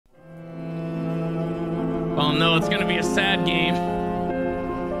Oh no, it's gonna be a sad game.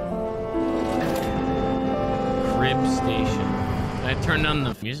 Crib station. Did I turn down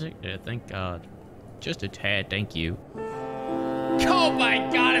the music? Yeah, thank God. Just a tad, thank you. Oh my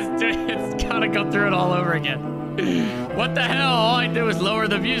God, it's gotta go through it all over again. What the hell? All I did was lower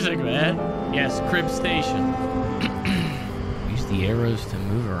the music, man. Yes, crib station. Use the arrows to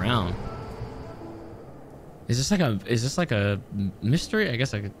move around. Is this like a mystery? I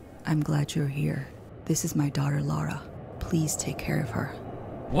guess I could. I'm glad you're here. This is my daughter, Laura. Please take care of her.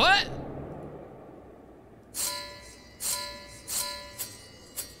 What?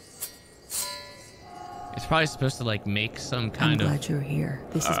 It's probably supposed to like make some kind of. I'm glad you're here.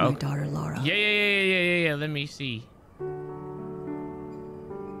 This is my daughter, Laura. Yeah. Let me see.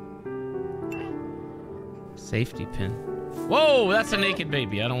 Safety pin. Whoa, that's a naked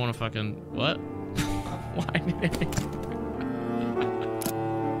baby. I don't want to fucking. What? Why did it?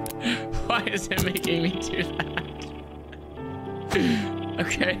 Why is it making me do that?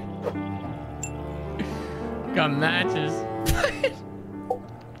 Okay. Got matches.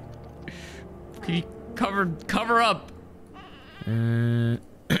 Can you cover up?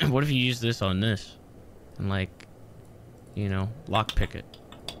 What if you use this on this? And like, you know, lockpick it.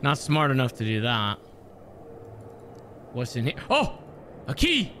 Not smart enough to do that. What's in here? Oh! A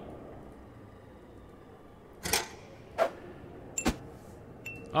key!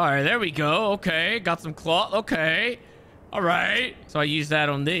 Alright, there we go. Okay, got some cloth. Okay. Alright. So I use that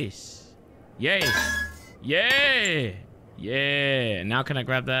on this. Yay. Yay! Yeah. Now can I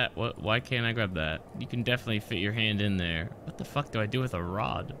grab that? What? Why can't I grab that? You can definitely fit your hand in there. What the fuck do I do with a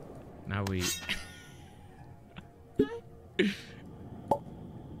rod? Now we...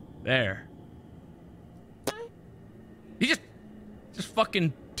 There. You just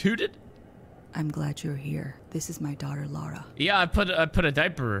fucking tooted? I'm glad you're here. This is my daughter, Laura. Yeah, I put a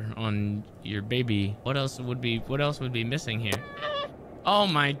diaper on your baby. What else would be missing here? Oh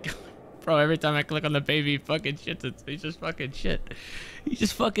my God. Bro, every time I click on the baby, he fucking shits it. He just fucking shit. He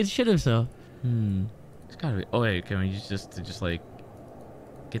just fucking shit himself. It's gotta be. Oh wait, can we just like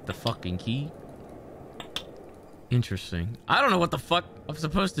get the fucking key? Interesting. I don't know what the fuck I'm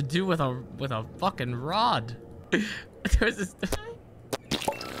supposed to do with a fucking rod. There's this.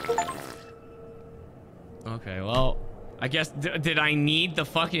 Okay, well, I guess did I need the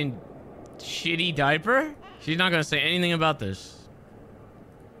fucking shitty diaper? She's not gonna say anything about this.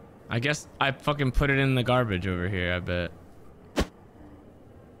 I guess I fucking put it in the garbage over here, I bet.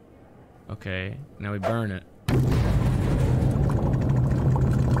 Okay, now we burn it.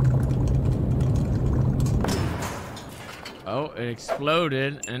 Oh, it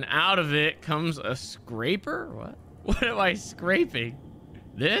exploded, and out of it comes a scraper? What? What am I scraping?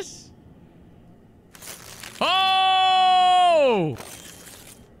 This? Oh!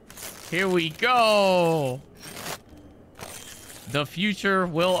 Here we go. The future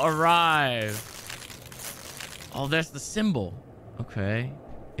will arrive. Oh, that's the symbol. Okay.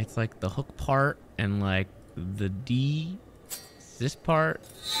 It's like the hook part and like the D. This part.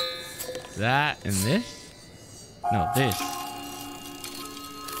 That and this? No, this.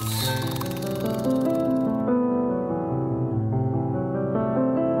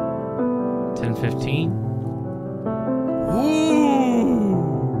 $10.15. Ooh!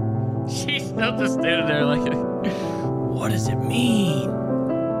 She's still just standing there like, what does it mean?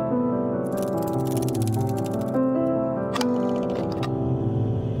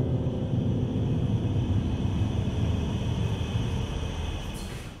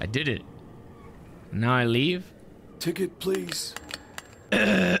 I did it. Now I leave? Ticket, please.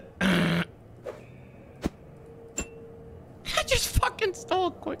 I just fucking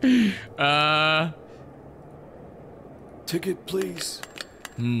stole quick. Ticket, please.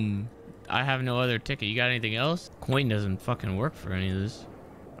 I have no other ticket. You got anything else? Coin doesn't fucking work for any of this.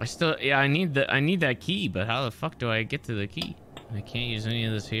 I need that key, but how the fuck do I get to the key? I can't use any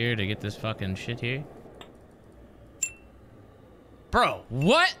of this here to get this fucking shit here. Bro,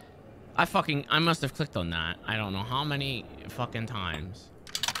 what? I must have clicked on that. I don't know how many fucking times.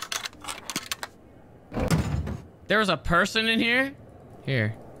 There was a person in here?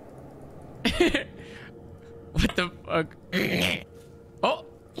 Here. What the fuck? Oh!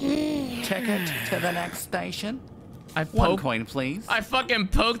 Ticket to the next station. One coin, please. I fucking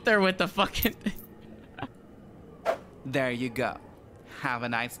poked her with the fucking... There you go. Have a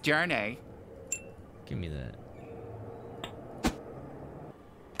nice journey. Give me that.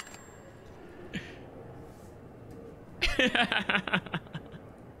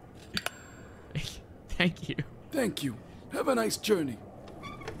 Thank you. Thank you. Have a nice journey.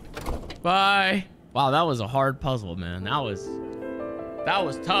 Bye. Wow, that was a hard puzzle, man. That was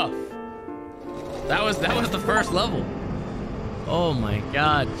tough. That was the first level. Oh my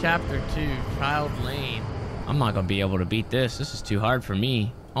god, chapter 2, Child Lane. I'm not gonna be able to beat this. This is too hard for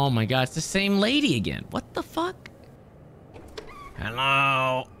me. Oh my god, it's the same lady again. What the fuck?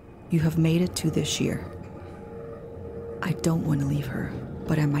 Hello. You have made it to this year. I don't want to leave her,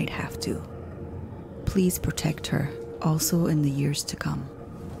 but I might have to. Please protect her, also in the years to come.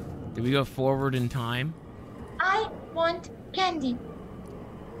 Did we go forward in time? I want candy.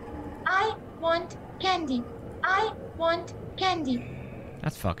 I want candy. I want candy.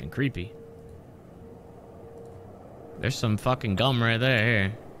 That's fucking creepy. There's some fucking gum right there.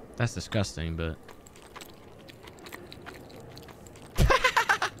 Here. That's disgusting, but...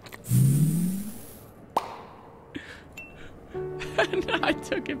 No, I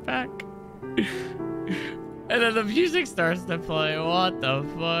took it back. And then the music starts to play. What the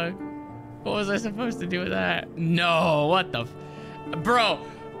fuck? What was I supposed to do with that? No, what the... Bro,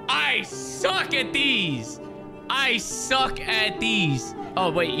 I suck at these. I suck at these.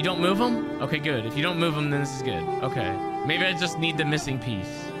 Oh, wait, you don't move them? Okay, good. If you don't move them, then this is good. Okay. Maybe I just need the missing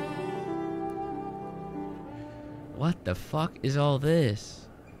piece. What the fuck is all this?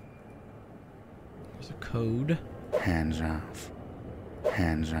 There's a code. Hands off.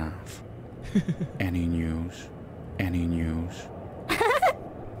 Hands off. Any news? Any news?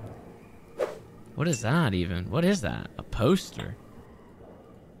 What is that even? What is that? A poster?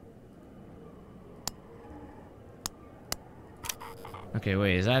 Okay,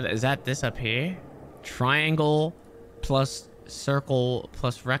 wait, is that this up here? Triangle plus circle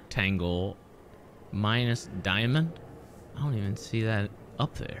plus rectangle minus diamond? I don't even see that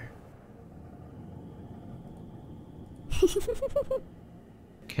up there.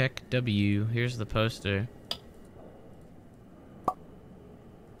 Kick W. Here's the poster.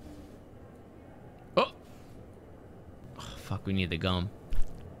 Oh! Oh, fuck, we need the gum.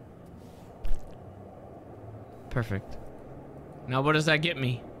 Perfect. Now what does that get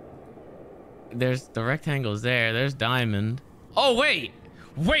me? There's the rectangles there. There's diamond. Oh, wait!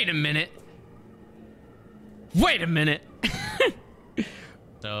 Wait a minute! Wait a minute!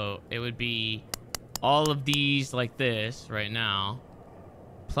 So it would be all of these like this right now,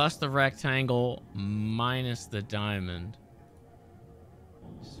 plus the rectangle minus the diamond.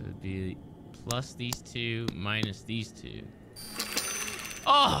 So it'd be plus these two minus these two.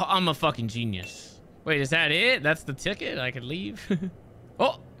 Oh, I'm a fucking genius. Wait, is that it? That's the ticket? I could leave?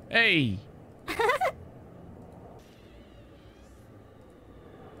 Oh, hey.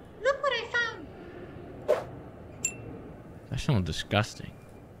 Look what I found. That sounds disgusting.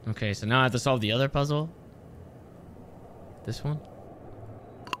 Okay, so now I have to solve the other puzzle. This one?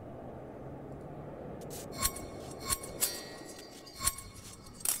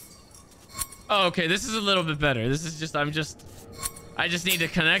 Oh, okay, this is a little bit better. This is just, I just need to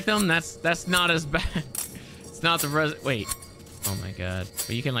connect them. That's not as bad. It's not the wait. Oh my god.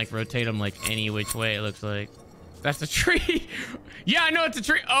 But you can like rotate them like any which way, it looks like. That's a tree. Yeah, I know it's a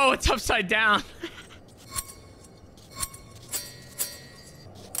tree. Oh, it's upside down.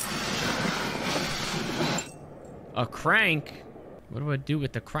 A crank? What do I do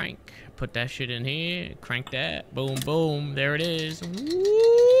with the crank? Put that shit in here, crank that, boom, boom, there it is.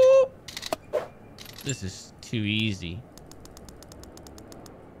 Woo! This is too easy.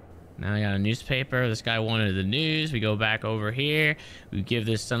 Now I got a newspaper. This guy wanted the news. We go back over here. We give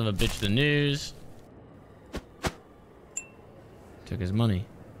this son of a bitch the news. Took his money.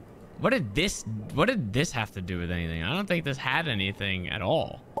 What did this have to do with anything? I don't think this had anything at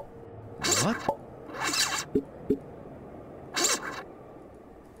all. What?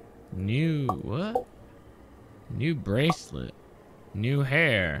 New what? New bracelet. New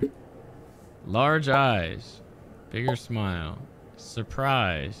hair. Large eyes. Bigger smile.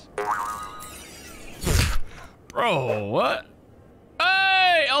 Surprise. Bro, what?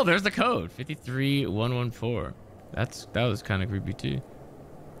 Hey! Oh, there's the code. 53114. That was kind of creepy too.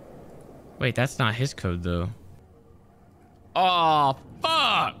 Wait, that's not his code though. Oh,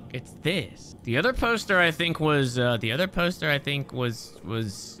 fuck! It's this. The other poster I think was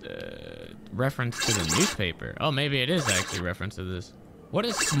reference to the newspaper. Oh, maybe it is actually reference to this. What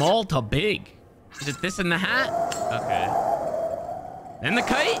is small to big? Is it this in the hat? Okay. Then the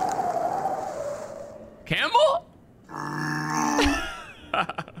kite? Camel?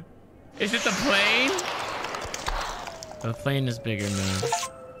 Is it the plane? The plane is bigger now.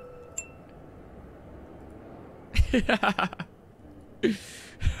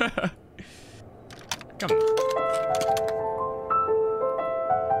 Come on.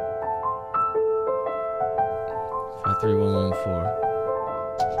 53114.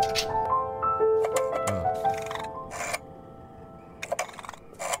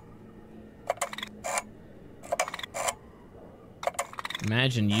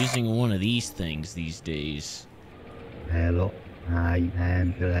 Imagine using one of these things these days. Hello, I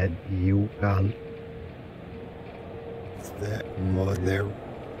am glad you called. That mother,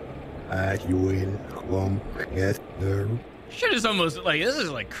 I will come get her. Shit is almost like, this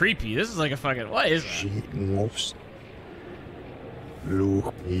is like creepy. This is like a fucking, what is that? She moves.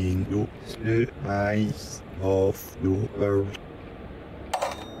 Look into the eyes of the earth.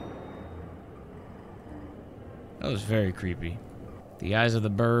 That was very creepy. The eyes of the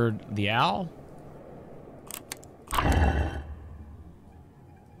bird, the owl?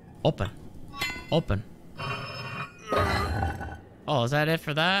 Open. Open. Oh, is that it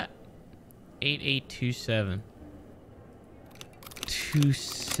for that? 8827.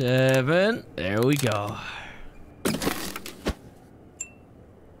 27. There we go.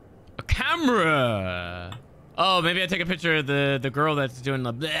 A camera. Oh, maybe I take a picture of the girl that's doing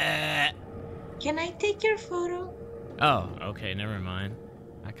the bleh. Can I take your photo? Oh, okay, never mind.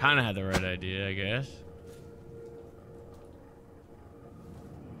 I kind of had the right idea, I guess.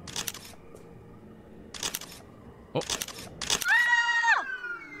 Oh.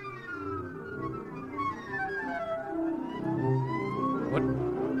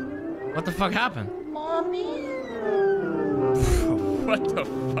 What the fuck happened? Mommy? What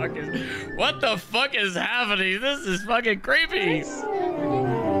the fuck is happening? This is fucking creepy.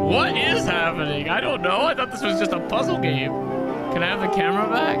 What is happening? I don't know. I thought this was just a puzzle game. Can I have the camera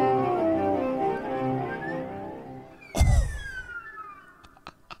back?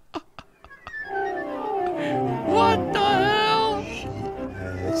 What the hell? She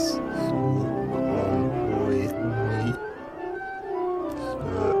has come with me. The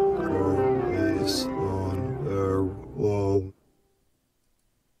girl is on her own.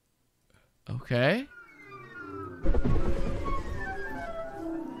 Okay.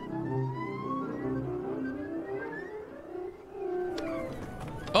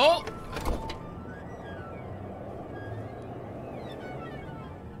 Oh!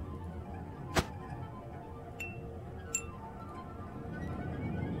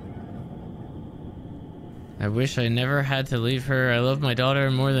 I wish I never had to leave her. I love my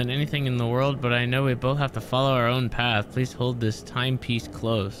daughter more than anything in the world, but I know we both have to follow our own path. Please hold this timepiece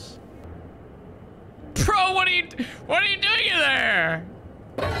close. Bro, what are you doing in there?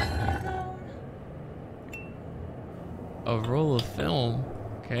 A roll of film.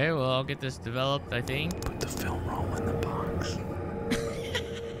 Okay, well, I'll get this developed, I think. Put the film roll in the box.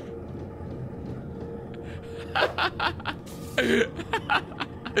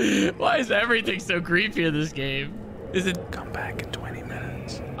 Why is everything so creepy in this game? Is it... Come back in 20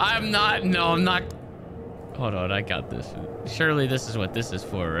 minutes. I'm not... No, I'm not... Hold on, I got this. Surely this is what this is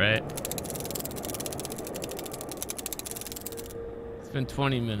for, right? It's been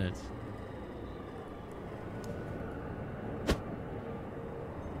 20 minutes.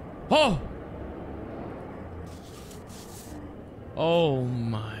 Oh! Oh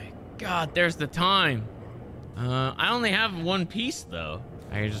my god, there's the time. I only have one piece though.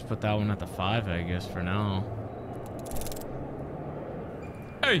 I can just put that one at the 5, I guess, for now.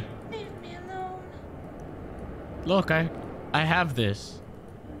 Hey! Leave me alone. Look, I have this.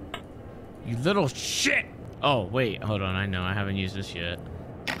 You little shit! Oh, wait, hold on, I know, I haven't used this yet.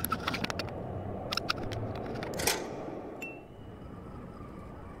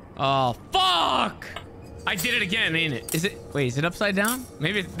 Oh, fuck! I did it again, ain't it? Is it, wait, is it upside down?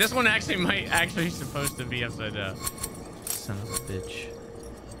 Maybe this one actually might actually supposed to be upside down. Son of a bitch.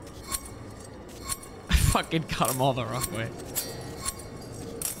 I fucking got them all the wrong way.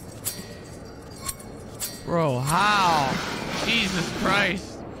 Bro, how? Jesus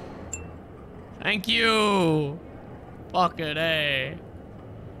Christ. Thank you. Fucking A.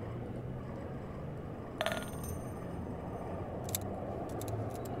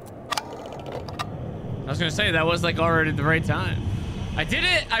 I was gonna say, that was like already the right time. I did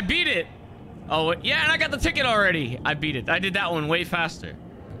it! I beat it! Oh, yeah, and I got the ticket already. I beat it. I did that one way faster.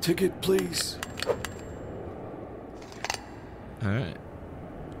 Ticket, please. All right.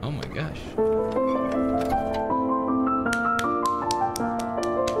 Oh my gosh.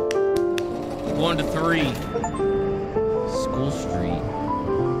 1 to 3. School Street.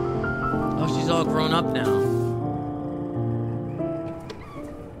 Oh, she's all grown up now.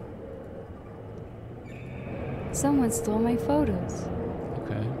 Someone stole my photos.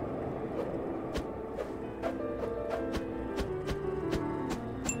 Okay.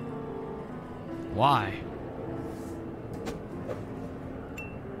 Why?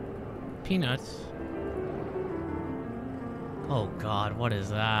 Peanuts. Oh God, what is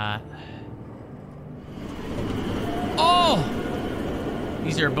that? Oh!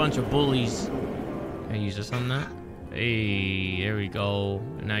 These are a bunch of bullies. Can I use this on that? Hey, there we go.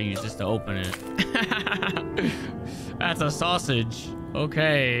 And now use this to open it. That's a sausage.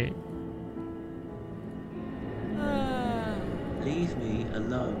 Okay. Leave me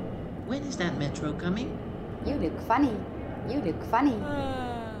alone. When is that metro coming? You look funny. You look funny.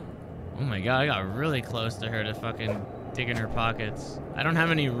 Oh my god, I got really close to her to fucking dig in her pockets. I don't have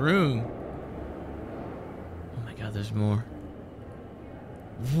any room. Oh my god, there's more.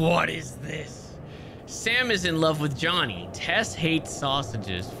 What is this? Sam is in love with Johnny. Tess hates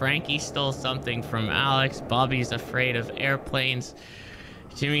sausages. Frankie stole something from Alex. Bobby's afraid of airplanes.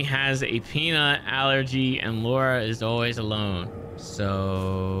 Jimmy has a peanut allergy and Laura is always alone.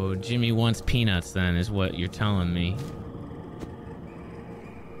 So Jimmy wants peanuts then, is what you're telling me.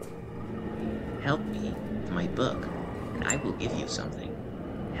 Help me with my book, and I will give you something.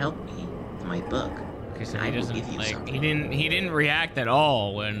 Help me with my book. Okay, so and he I will doesn't give you like something. he didn't react at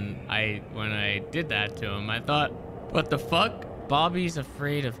all when I did that to him. I thought, what the fuck? Bobby's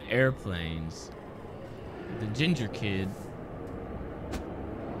afraid of airplanes. The ginger kid.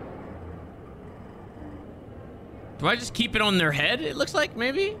 Do I just keep it on their head? It looks like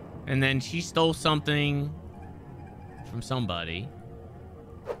maybe. And then she stole something from somebody.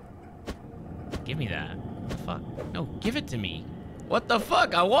 Give me that. What the fuck? No, give it to me. What the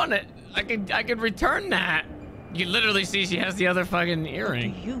fuck? I want it. I could return that. You literally see she has the other fucking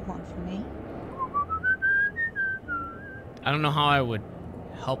earring. What do you want from me? I don't know how I would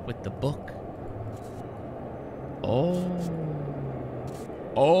help with the book.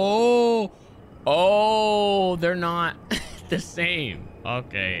 Oh, they're not the same.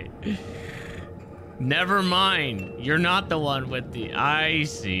 Okay. Never mind. You're not the one with the... I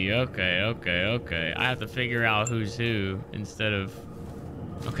see. Okay. I have to figure out who's who instead of...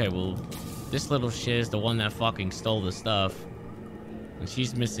 Okay, well, this little shit is the one that fucking stole the stuff. And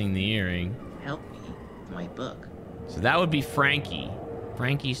she's missing the earring. Help me with my book. So that would be Frankie.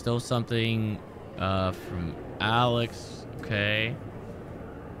 Frankie stole something from Alex. Okay.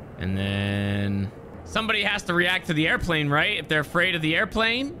 And then... Somebody has to react to the airplane, right? If they're afraid of the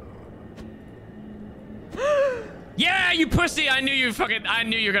airplane? Yeah, you pussy! I knew you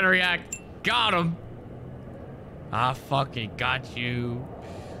were gonna react. Got him. I fucking got you.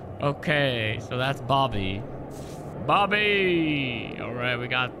 Okay, so that's Bobby. Bobby! Alright, we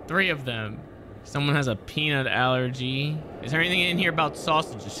got 3 of them. Someone has a peanut allergy. Is there anything in here about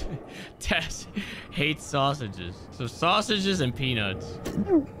sausages? Tess hates sausages. So sausages and peanuts.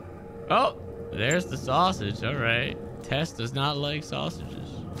 Oh, there's the sausage. Alright. Tess does not like sausages.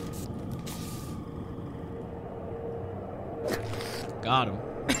 Got him.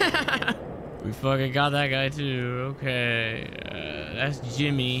 We fucking got that guy too. Okay. That's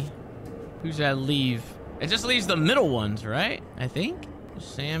Jimmy. Who's that leave? It just leaves the middle ones, right? I think.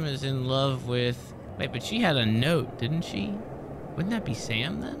 Sam is in love with... Wait, but she had a note, didn't she? Wouldn't that be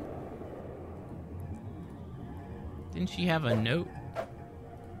Sam then? Didn't she have a note?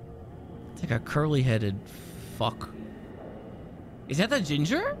 It's like a curly-headed fuck. Is that the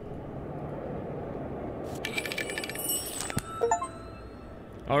ginger?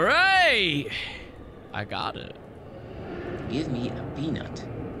 All right, I got it. Give me a peanut,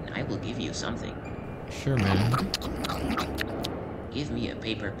 and I will give you something. Sure, man. Give me a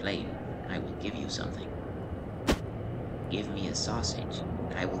paper plane, and I will give you something. Give me a sausage,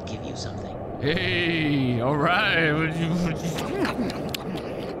 and I will give you something. Hey, all right.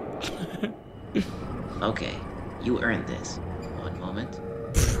 Okay, you earned this. One moment.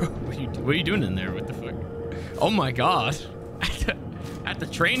 What are you doing in there? What the fuck? Oh my god. At the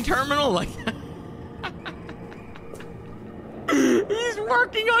train terminal? Like... He's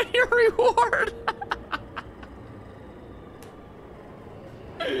working on your reward.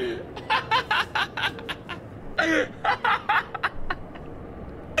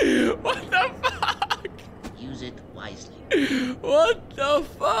 What the fuck? Use it wisely. What the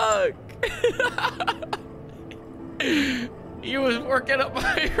fuck? He was working up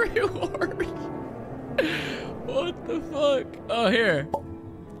my reward. What the fuck? Oh, here.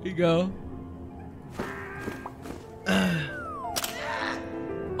 You go.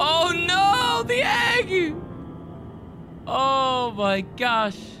 Oh no, the egg! Oh my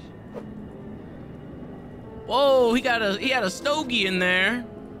gosh. Whoa, he had a stogie in there.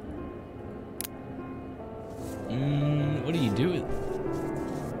 What do you do with...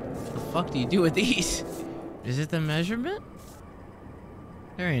 What the fuck do you do with these? Is it the measurement?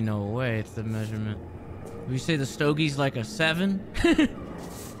 There ain't no way it's the measurement. Would you say the stogie's like a 7?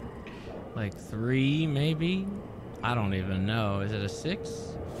 Like 3 maybe? I don't even know. Is it a 6?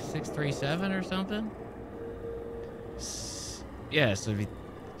 637 or something? Yeah, so it'd be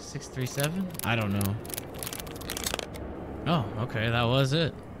 637? I don't know. Oh, okay, that was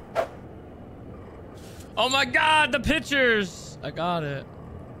it. Oh my God, the pictures! I got it.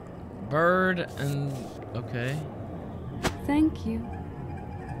 Bird and... okay. Thank you.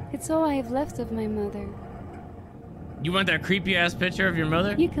 It's all I have left of my mother. You want that creepy ass picture of your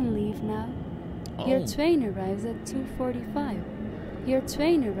mother? You can leave now. Oh. Your train arrives at 2:45. Your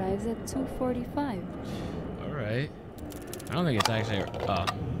train arrives at 2:45. Alright. I don't think it's actually... I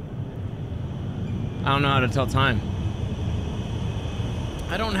don't know how to tell time.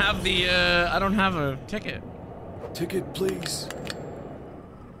 I don't have the, I don't have a ticket. Ticket, please.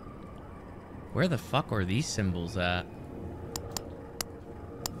 Where the fuck are these symbols at?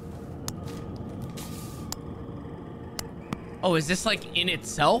 Oh, is this like in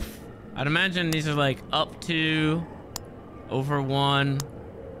itself? I'd imagine these are like up 2, over 1,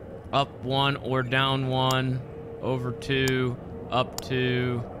 up 1 or down 1, over 2, up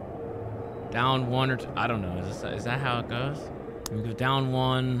 2, down 1 or 2. I don't know. Is that how it goes? We go down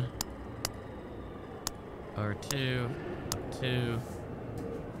 1, over 2, up 2,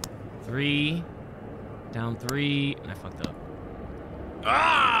 3, down 3, and I fucked up.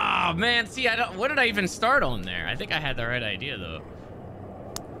 Ah, man, see, what did I even start on there? I think I had the right idea, though.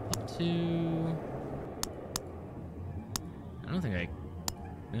 Up 2. I don't think I...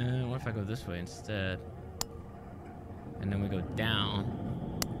 what if I go this way instead? And then we go down.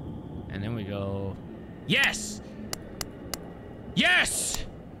 And then we go... Yes! Yes!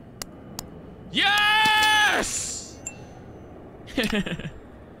 Yes!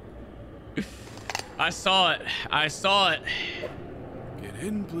 I saw it. I saw it. Get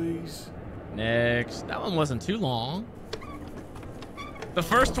in, please. Next. That one wasn't too long. The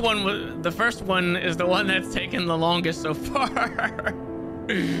first one is the one that's taken the longest so far.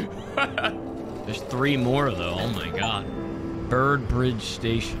 There's 3 more though. Oh my God. Bird Bridge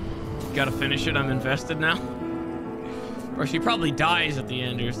Station. Gotta finish it. I'm invested now. Or she probably dies at the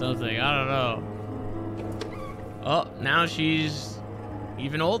end or something. I don't know. Oh, now she's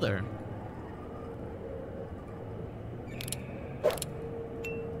even older.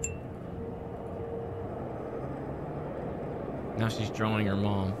 Now she's drawing her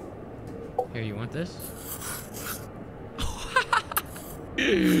mom. Here, you want this?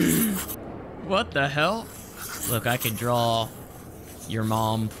 What the hell? Look, I can draw your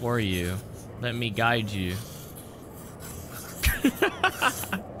mom for you. Let me guide you.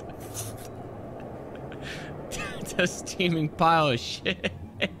 It's a steaming pile of shit.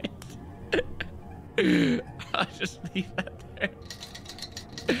 I'll just leave that there.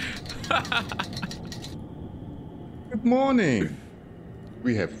 Good morning.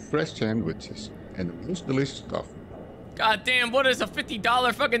 We have fresh sandwiches and the most delicious coffee. God damn, what is a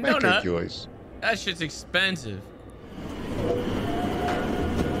 $50 fucking Thank donut? you, Joyce. That shit's expensive.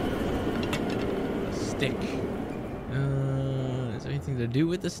 A stick. Is there anything to do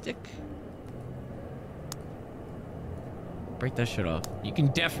with the stick? Break that shit off. You can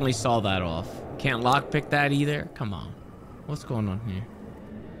definitely saw that off. Can't lockpick that either. Come on. What's going on here?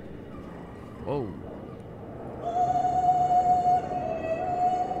 Whoa.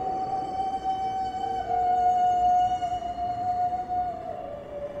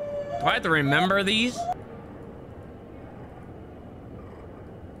 Do I have to remember these?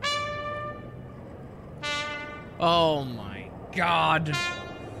 Oh my God.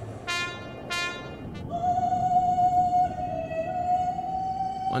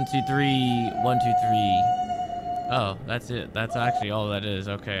 One, two, three. 1, 2, 3. Oh, that's it. That's actually all that is.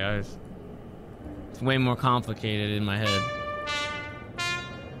 Okay, it's way more complicated in my head.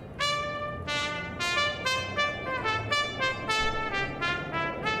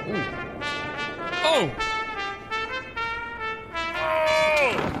 Oh!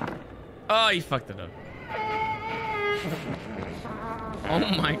 Oh, you fucked it up. Oh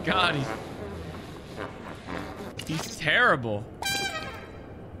my God, he's terrible.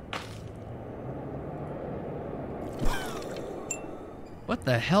 What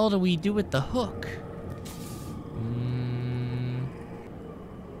the hell do we do with the hook?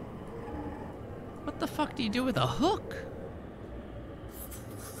 What the fuck do you do with a hook?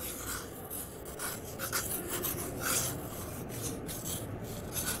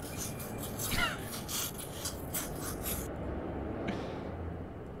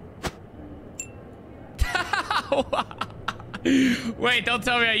 Wait, don't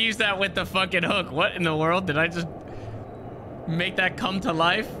tell me I used that with the fucking hook. What in the world? Did I just make that come to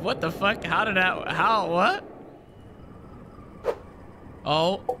life? What the fuck? How did that, what?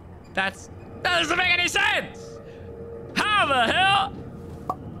 Oh, that doesn't make any sense! How the hell?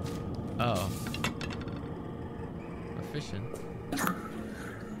 Oh. We're fishing.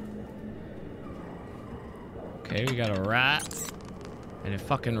 Okay, we got a rat. And it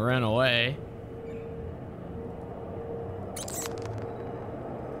fucking ran away.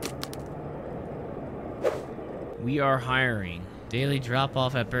 We are hiring. Daily drop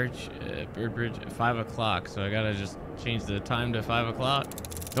off at Bird Bridge at 5 o'clock. So I gotta just change the time to 5 o'clock.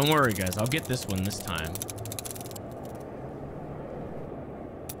 Don't worry, guys. I'll get this one this time.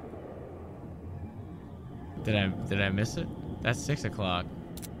 Did I miss it? That's 6 o'clock.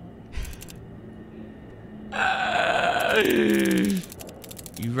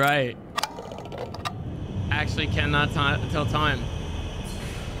 You're right. Actually cannot tell time.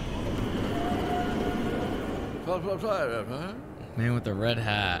 Man with the red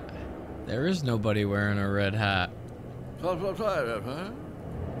hat. There is nobody wearing a red hat. That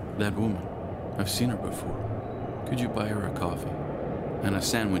woman. I've seen her before. Could you buy her a coffee? And a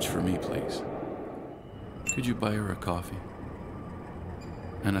sandwich for me, please. Could you buy her a coffee?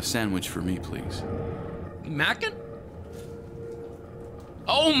 And a sandwich for me, please. Mackin?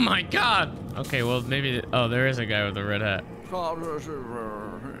 Oh my god! Okay, well maybe... Oh, there is a guy with a red hat.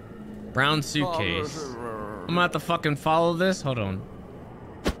 Brown suitcase. I'm gonna have to fucking follow this? Hold on.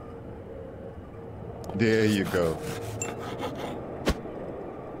 There you go.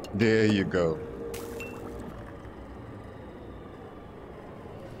 There you go.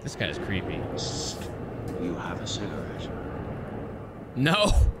 This guy's creepy. You have a cigarette?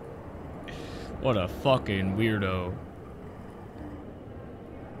 No! What a fucking weirdo.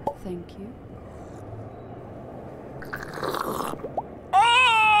 Thank you.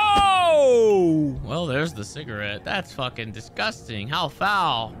 Oh! Well, there's the cigarette. That's fucking disgusting. How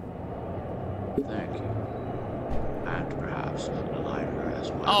foul. Thank you. And perhaps a lighter as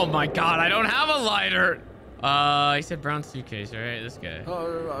well. Oh my god, I don't have a lighter! He said brown suitcase, right? This guy.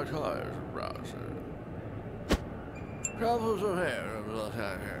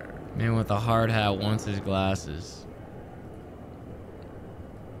 Man with a hard hat wants his glasses.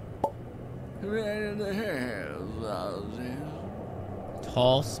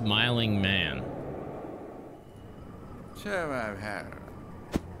 Tall, smiling man.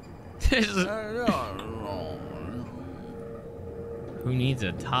 Who needs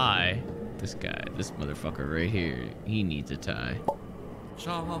a tie? This guy, this motherfucker right here. He needs a tie.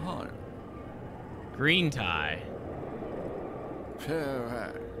 Green tie.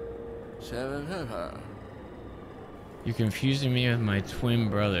 You're confusing me with my twin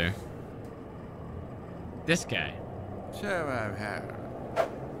brother. This guy.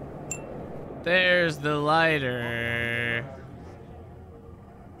 There's the lighter.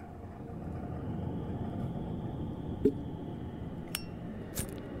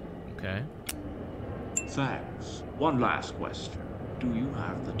 Okay. Thanks. One last question. Do you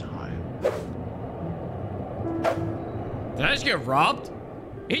have the time? Did I just get robbed?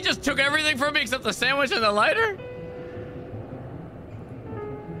 He just took everything from me except the sandwich and the lighter?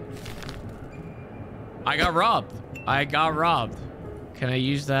 I got robbed. I got robbed. Can I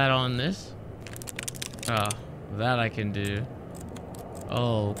use that on this? Oh, that I can do.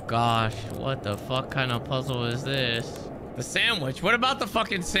 Oh gosh, what the fuck kind of puzzle is this? The sandwich? What about the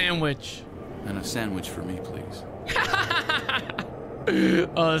fucking sandwich? And a sandwich for me, please.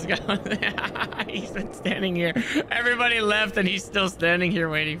 Oh, this guy, he's been standing here. Everybody left and he's still standing here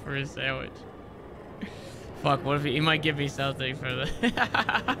waiting for his sandwich. Fuck, what if he might give me something for the...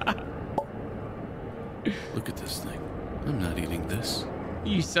 Look at this thing. I'm not eating this.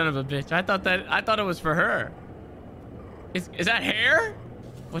 You son of a bitch. I thought it was for her. Is that hair?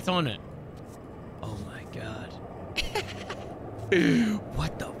 What's on it? Oh my god.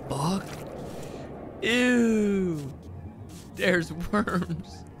 What the fuck? Ew. There's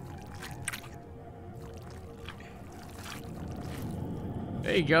worms.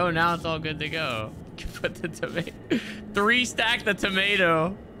 There you go. Now it's all good to go. Put the tomato. 3 stack the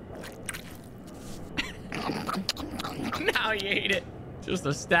tomato. Now you ate it. Just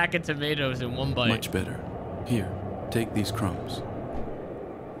a stack of tomatoes in one bite. Much better. Here, take these crumbs.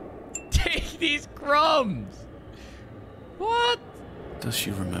 Take these crumbs. What? Does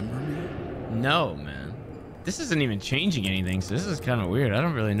she remember me? No, man. This isn't even changing anything, so this is kind of weird. I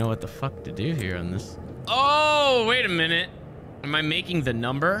don't really know what the fuck to do here on this. Oh, wait a minute. Am I making the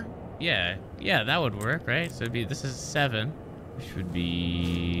number? Yeah, that would work, right? So it'd be, this is 7. Which would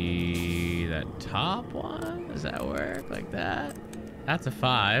be that top one? Does that work like that? That's a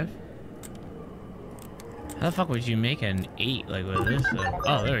 5. How the fuck would you make an 8 like with this?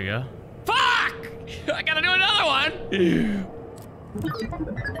 Oh, there we go. Fuck! I gotta do another one!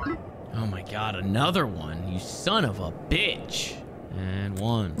 Oh my god, another one. You son of a bitch. And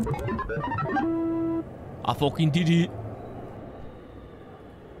 1. I fucking did it.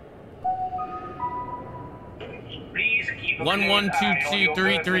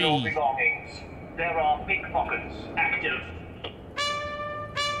 112233. There are pickpockets active.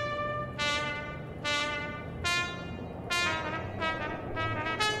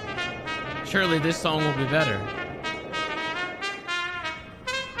 Surely this song will be better.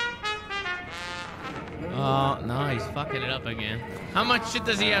 Oh, no, he's fucking it up again. How much shit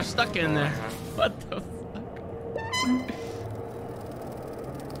does he have stuck in there? What the fuck?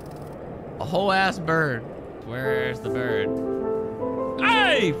 A whole ass bird. Where's the bird?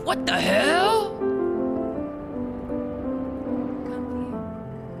 Hey! What the hell? Come here.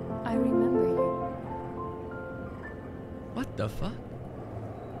 I remember you. What the fuck?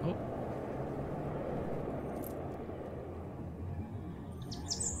 Oh.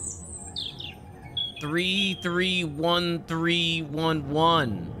 Three, 3, 1, 3, 1,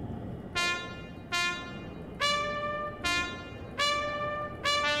 1.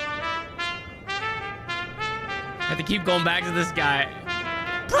 I have to keep going back to this guy.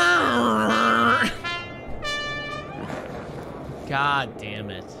 God damn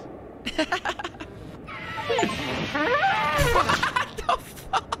it. What the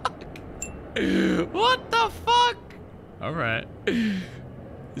fuck? What the fuck? All right.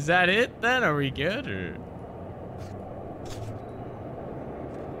 Is that it then? Are we good or?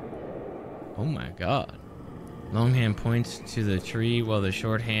 Oh my god. Long hand points to the tree while the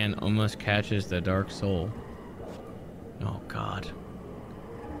short hand almost catches the dark soul. Oh god.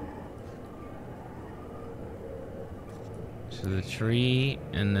 So the tree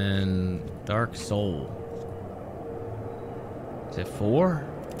and then dark soul. Is it 4?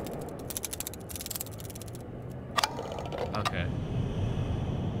 Okay.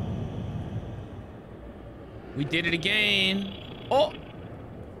 We did it again. Oh!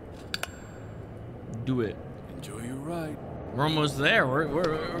 Do it. Enjoy your ride. We're almost there.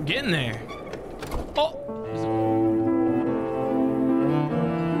 We're getting there. Oh!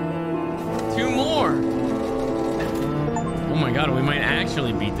 2 more. Oh my god, we might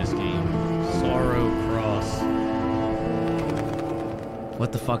actually beat this game. Sorrow Cross.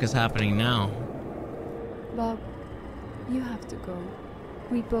 What the fuck is happening now? Bob, you have to go.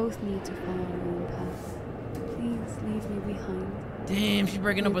 We both need to follow our own path. Please leave me behind. Damn, she's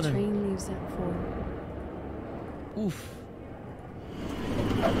breaking up with him. The train leaves at 4. Oof.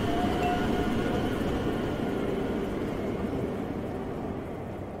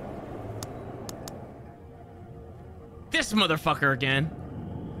 This motherfucker again.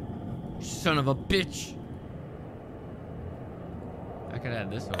 Son of a bitch. I could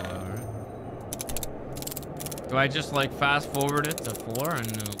add this over. Do I just like fast forward it to 4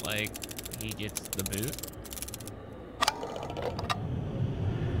 and like he gets the boot?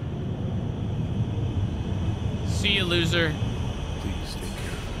 See you, loser. Please take care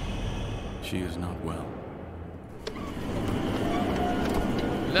of her. She is not well.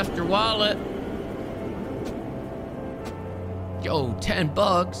 Left your wallet. Yo, $10.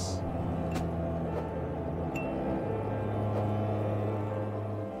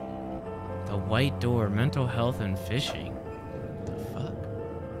 The White Door, mental health and fishing. The fuck?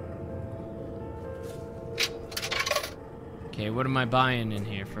 Okay, what am I buying in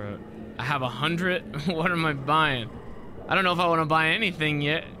here for? I have 100. What am I buying? I don't know if I want to buy anything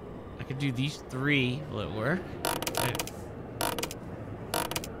yet. I could do these 3. Will it work? Wait.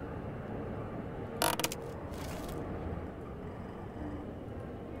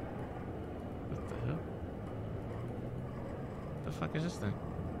 What the hell? What the fuck is this thing?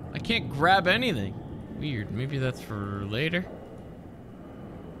 I can't grab anything. Weird. Maybe that's for later.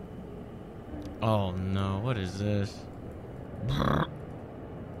 Oh no, what is this?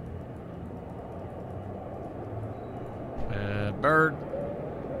 Bird.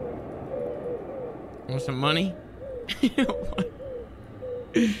 Want some money?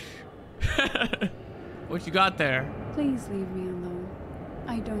 What you got there? Please leave me alone.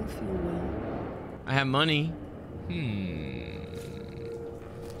 I don't feel well. I have money.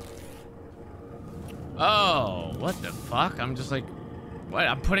 Oh, what the fuck? I'm just like, what?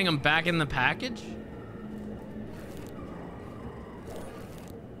 I'm putting them back in the package?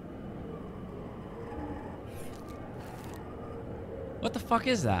 What the fuck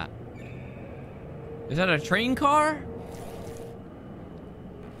is that? Is that a train car?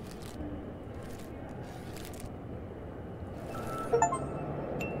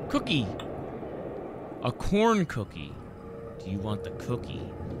 Cookie. A corn cookie. Do you want the cookie?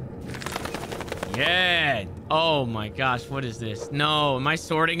 Yeah. Oh my gosh, what is this? No, am I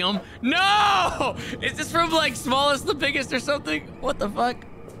sorting them? No! Is this from like smallest to biggest or something? What the fuck?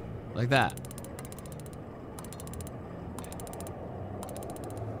 Like that.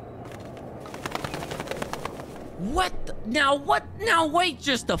 What? Now what? Now wait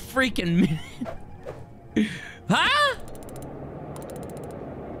just a freaking minute. Huh?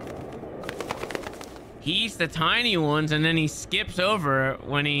 He eats the tiny ones and then he skips over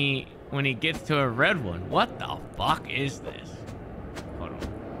when he gets to a red one. What the fuck is this? Hold on.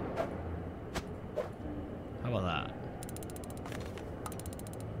 How about that?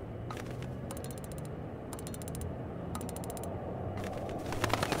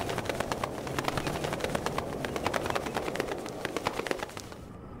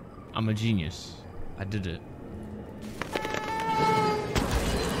 I'm a genius. I did it.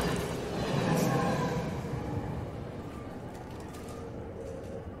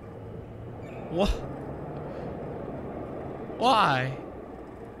 What? Why?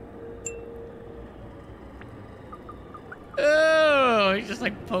 Oh, he just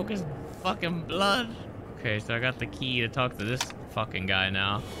like poke his fucking blood. Okay, so I got the key to talk to this fucking guy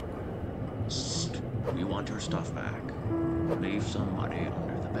now. We want your stuff back. Leave some money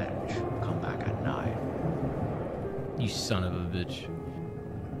under the bench. Come back at 9. You son of a bitch.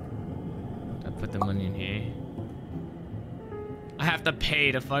 I put the money in here. I have to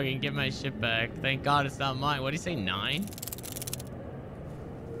pay to fucking get my shit back. Thank God it's not mine. What did he say, 9?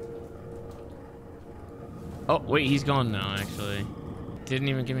 Oh, wait, he's gone now, actually. Didn't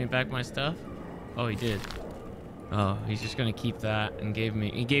even give me back my stuff? Oh, he did. Oh, he's just gonna keep that and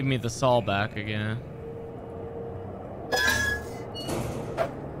he gave me the saw back again.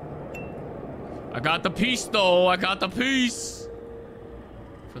 I got the piece though. I got the piece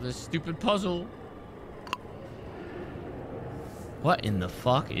for this stupid puzzle. What in the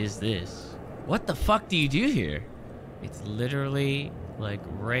fuck is this? What the fuck do you do here? It's literally like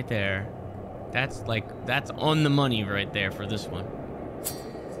right there. That's on the money right there for this one.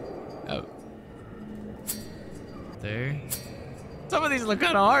 Oh. There. Some of these look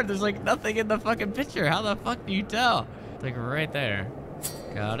kind of hard. There's like nothing in the fucking picture. How the fuck do you tell? It's like right there.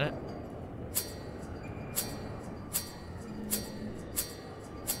 Got it.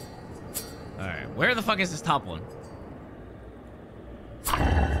 Alright, where the fuck is this top one?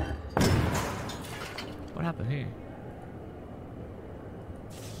 What happened here?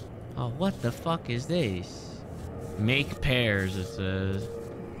 Oh, what the fuck is this? Make pears, it says.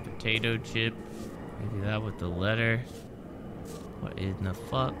 Potato chip. Maybe that with the letter. What in the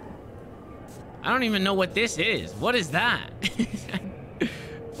fuck? I don't even know what this is. What is that?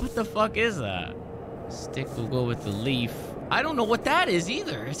 What the fuck is that? Stick will go with the leaf. I don't know what that is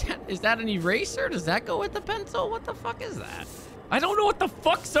either. Is that an eraser? Does that go with the pencil? What the fuck is that? I don't know what the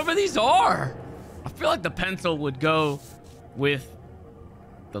fuck some of these are. I feel like the pencil would go with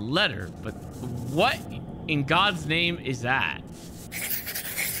the letter, but what in God's name is that?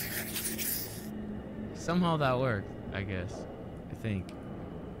 Somehow that worked, I guess. I think.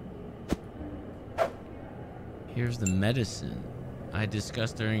 Here's the medicine I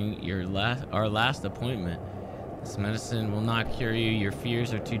discussed during our last appointment. This medicine will not cure you. Your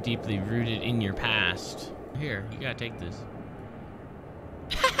fears are too deeply rooted in your past. Here, you gotta take this.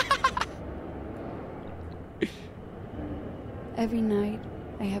 Every night,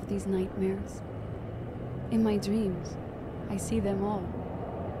 I have these nightmares. In my dreams, I see them all.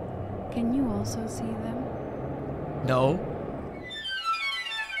 Can you also see them? No.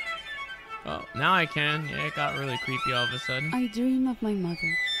 Oh, now I can. Yeah, it got really creepy all of a sudden. I dream of my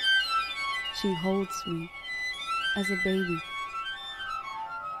mother. She holds me as a baby.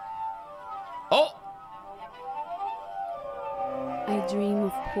 Oh! I dream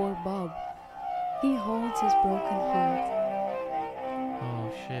of poor Bob. He holds his broken heart.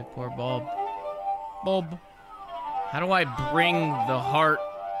 Oh shit, poor Bob. Bob. How do I bring the heart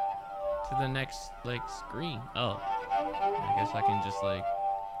to the next, like, screen? Oh. I guess I can just, like,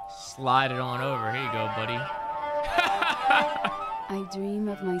 slide it on over. Here you go, buddy. I dream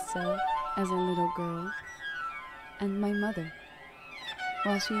of myself as a little girl and my mother.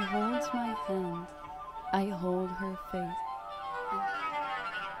 While she holds my hand, I hold her face.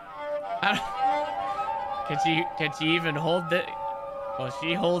 Can she even hold it? While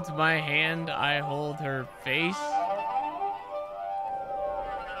she holds my hand, I hold her face.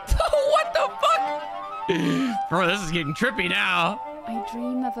 What the fuck? Bro, this is getting trippy now. I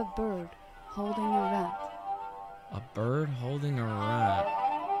dream of a bird holding a rat. A bird holding a rat.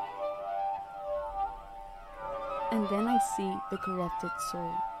 And then I see the corrupted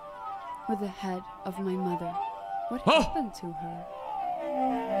soul with the head of my mother. What happened to her?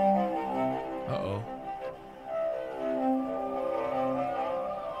 Uh-oh.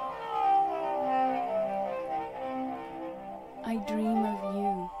 I dream of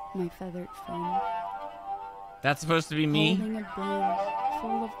you, my feathered friend. That's supposed to be me? Holding a branch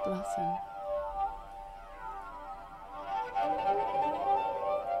full of blossom.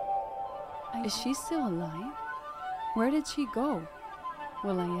 Is she still alive? Where did she go?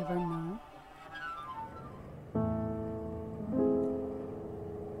 Will I ever know?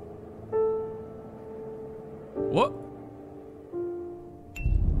 What?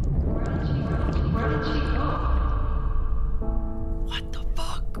 Where did she go? What the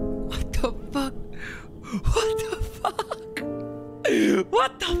fuck? What the fuck? What the fuck?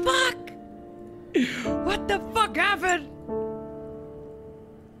 What the fuck? What the fuck happened?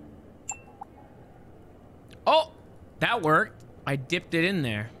 Oh, that worked. I dipped it in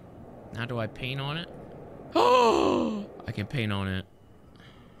there. Now do I paint on it? Oh, I can paint on it.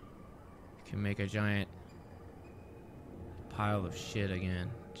 I can make a giant pile of shit again.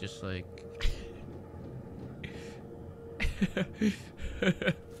 Just like...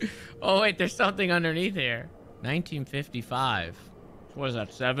 Oh wait, there's something underneath here. 1955. What is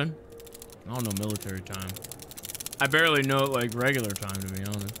that, 7? I don't know military time. I barely know like regular time, to be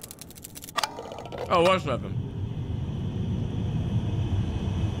honest. Oh, what's 7?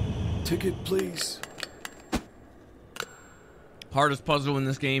 Ticket, please. Hardest puzzle in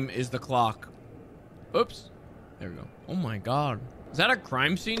this game is the clock. Oops. There we go. Oh my god. Is that a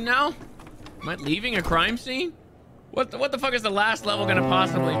crime scene now? Am I leaving a crime scene? What the fuck is the last level gonna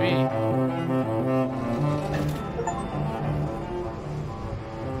possibly be?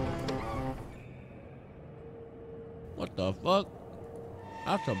 What the fuck?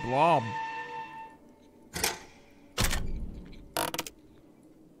 That's a blob.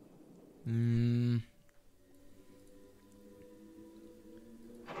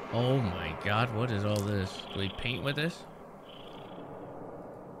 Oh my god, what is all this? Do we paint with this?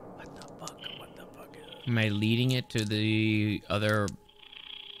 What the fuck? What the fuck is it? Am I leading it to the other...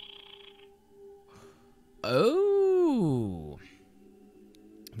 Oh!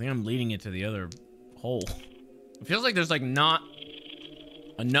 I think I'm leading it to the other hole. It feels like there's like not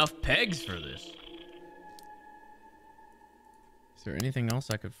enough pegs for this. Is there anything else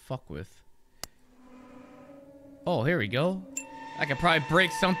I could fuck with? Oh, here we go. I could probably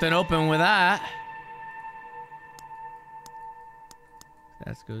break something open with that.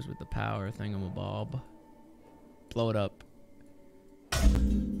 That goes with the power thingamabob. Blow it up.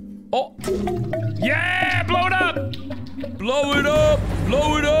 Oh! Yeah! Blow it up! Blow it up!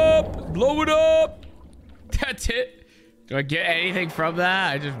 Blow it up! Blow it up! That's it. Do I get anything from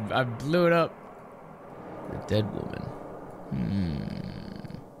that? I blew it up. The dead woman.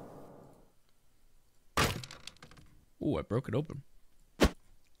 Ooh, I broke it open.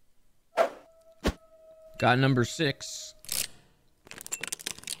 Got number 6.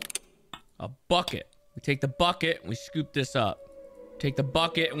 A bucket. We take the bucket and we scoop this up. Take the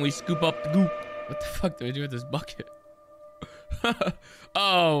bucket and we scoop up the goop. What the fuck do I do with this bucket?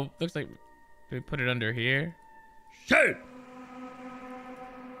 Oh, looks like... Do we put it under here? Shit!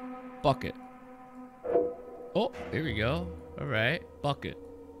 Bucket. Oh, here we go. All right. Bucket.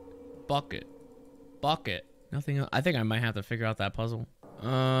 Bucket. Bucket. Nothing else. I think I might have to figure out that puzzle.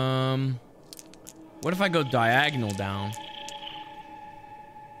 What if I go diagonal down?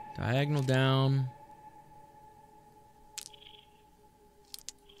 Diagonal down.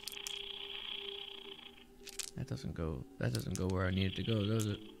 That doesn't go where I need it to go, does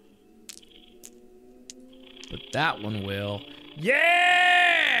it? But that one will.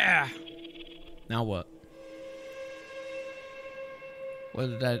 Yeah! Now what? What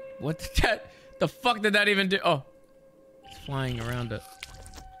did that the fuck did that even do? Oh. It's flying around it.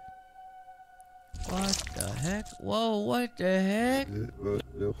 What the heck? Whoa, what the heck?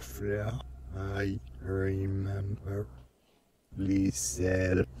 I remember. Please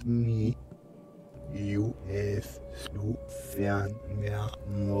help me. You have so fine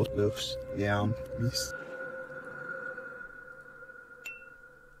motives, Yampis.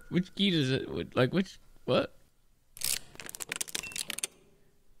 Which key does it, like which, what?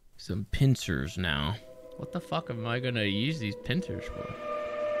 Some pincers now. What the fuck am I gonna use these pincers for?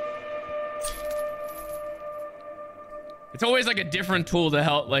 It's always like a different tool to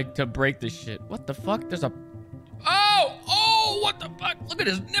help, like, to break this shit. What the fuck? There's a... Oh! Oh! What the fuck? Look at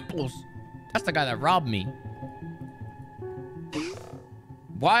his nipples! That's the guy that robbed me.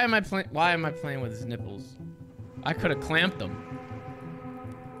 Why am I playing with his nipples? I could have clamped them.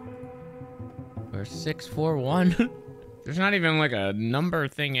 Or 641. There's not even like a number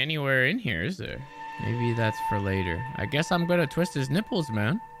thing anywhere in here, is there? Maybe that's for later. I guess I'm gonna twist his nipples,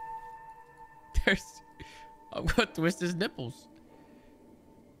 man. I'm gonna twist his nipples.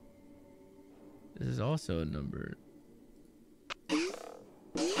 This is also a number.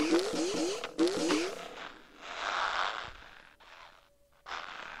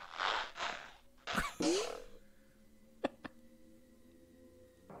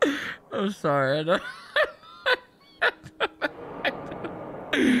 I'm sorry.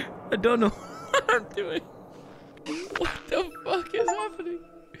 I don't know what I'm doing. What the fuck is happening?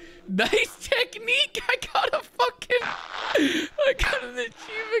 Nice technique. I got an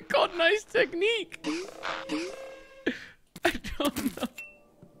achievement called nice technique. I don't know.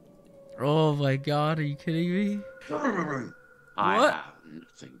 Oh my god, are you kidding me? I What? have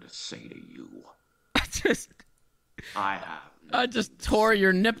nothing to say to you. I just tore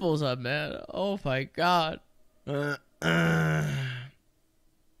your nipples up, man. Oh my god.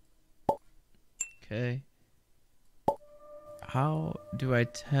 Okay. How do I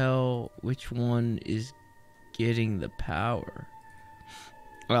tell which one is getting the power?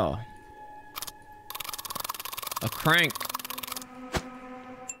 Oh. A crank.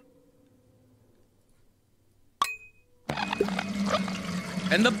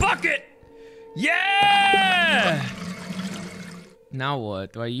 And the bucket! Yeah! Now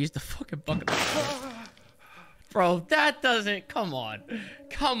what? Do I use the fucking bucket? Bro, that doesn't... Come on.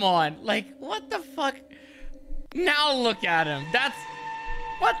 Come on. Like, what the fuck? Now look at him. That's...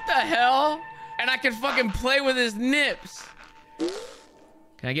 What the hell? And I can fucking play with his nips.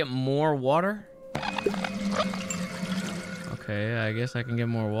 Can I get more water? Okay, I guess I can get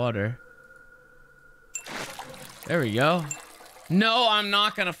more water. There we go. No, I'm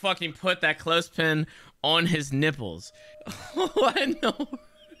not gonna fucking put that clothespin on his nipples. What in the...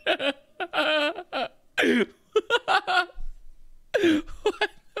 What in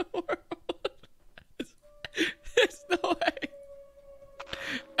the world? There's no way.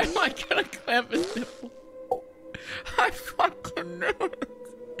 Am I gonna clamp his nipple? I fucking knew it.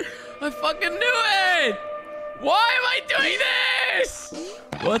 I fucking knew it! Why am I doing this?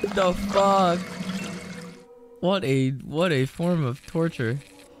 What the fuck? What a form of torture.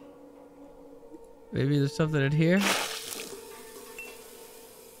 Maybe there's something in here?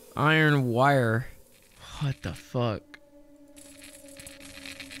 Iron wire. What the fuck?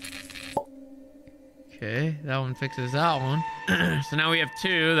 Okay, that one fixes that one. So now we have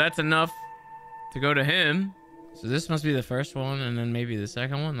 2. That's enough to go to him. So this must be the first one and then maybe the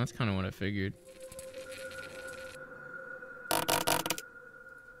second one. That's kind of what I figured.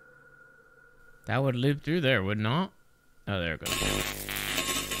 That would loop through there, would not? Oh, there it goes.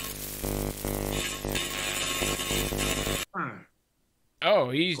 Oh,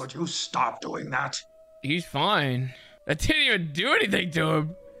 he's... Could you stop doing that? He's fine. That didn't even do anything to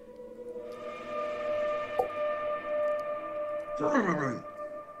him.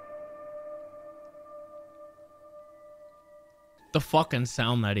 The fucking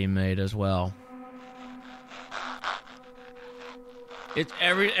sound that he made as well. It's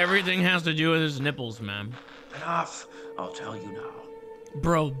everything has to do with his nipples, man. Enough. I'll tell you now.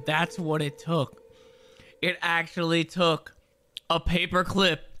 Bro, that's what it took. It actually took a paper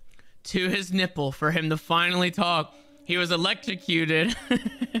clip to his nipple for him to finally talk. He was electrocuted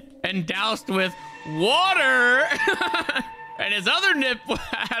and doused with water. And his other nipple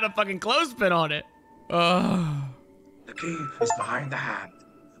had a fucking clothespin on it. Oh. The key is behind the hand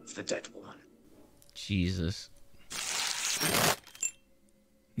of the dead woman. Jesus.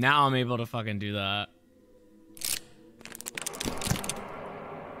 Now I'm able to fucking do that.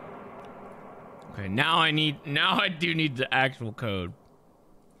 Okay, now I do need the actual code.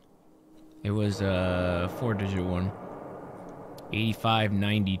 It was a 4-digit one.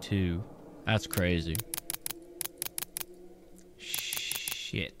 8592. That's crazy.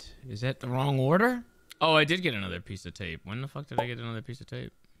 Shit. Is that the wrong order? Oh, I did get another piece of tape. When the fuck did I get another piece of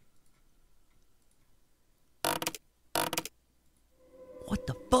tape? What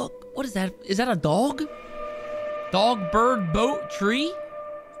the fuck? What is that? Is that a dog? Dog, bird, boat, tree?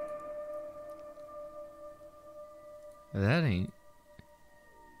 That ain't...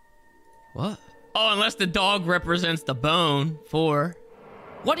 What? Oh, unless the dog represents the bone for...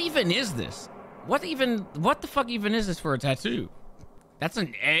 What even is this? What the fuck even is this for a tattoo? That's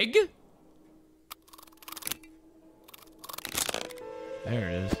an egg? There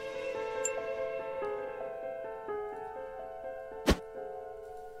it is.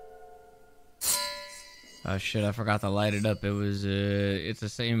 Oh shit, I forgot to light it up. It was, it's the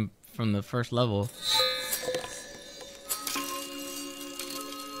same from the first level.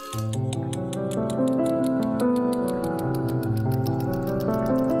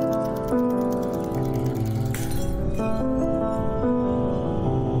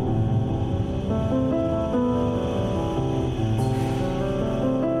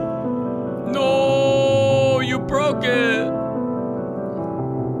 No, you broke it.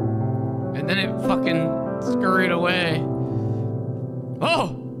 And then it fucking scurried away.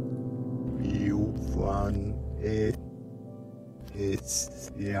 Oh! You found it.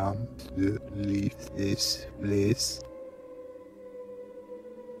 It's time to leave this place.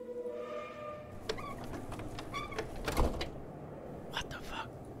 What the fuck?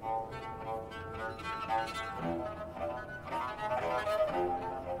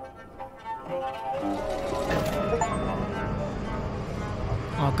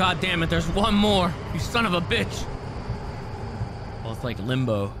 Oh, god damn it, there's one more. You son of a bitch. Well, it's like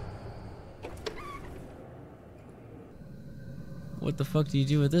limbo. What the fuck do you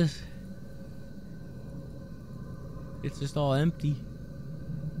do with this? It's just all empty.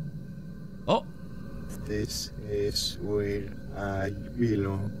 Oh! This is where I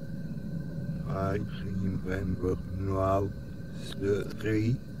belong. I remember now the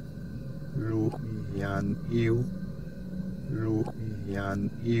tree. Look me and you. Look me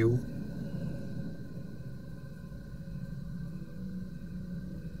and you.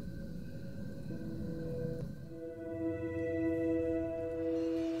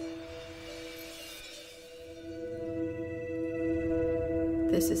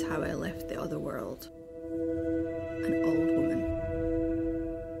 This is how I left the other world. An old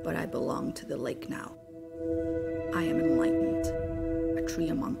woman. But I belong to the lake now. I am enlightened, a tree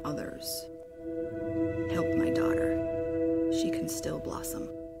among others. Help my daughter. She can still blossom.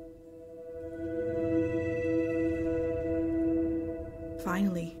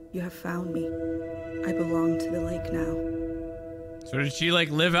 Finally, you have found me. I belong to the lake now. So did she like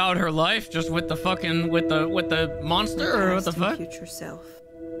live out her life just with the fucking with the monster or what the fuck? Future self.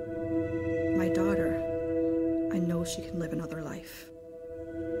 My daughter. I know she can live another life.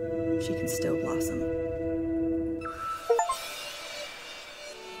 She can still blossom.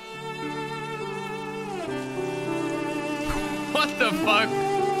 What the fuck?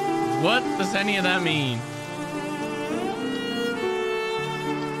 What does any of that mean?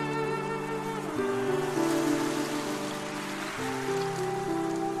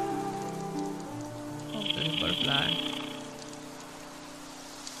 Oh, there's a butterfly.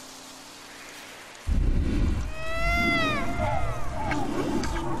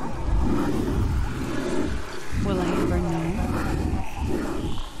 Will I ever know?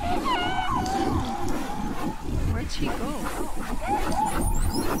 Where'd she go?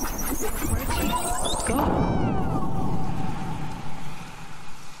 Where'd she go?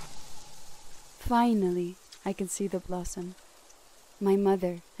 Finally, I can see the blossom. My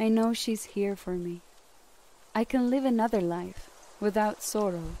mother, I know she's here for me. I can live another life without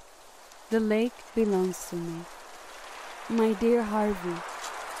sorrow. The lake belongs to me. My dear Harvey,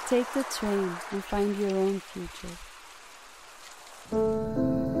 take the train and find your own future.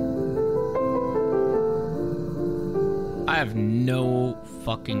 I have no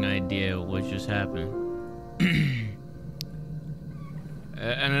fucking idea what just happened.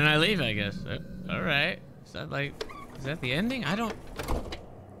 And then I leave, I guess. All right. Is that the ending? I don't...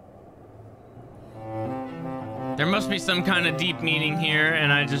 There must be some kind of deep meaning here,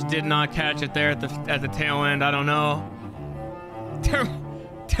 and I just did not catch it there at the tail end. I don't know.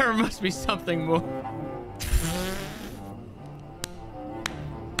 There must be something more.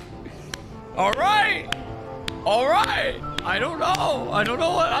 All right. All right. I don't know. I don't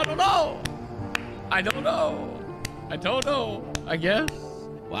know. I don't know. I don't know. I don't know. I guess.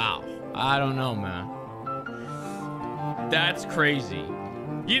 Wow. I don't know, man. That's crazy.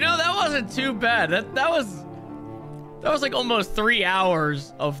 You know, that wasn't too bad. That was like almost 3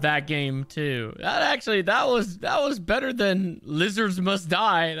 hours of that game too. That was better than Lizards Must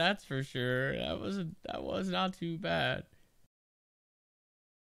Die. That's for sure. That was not too bad.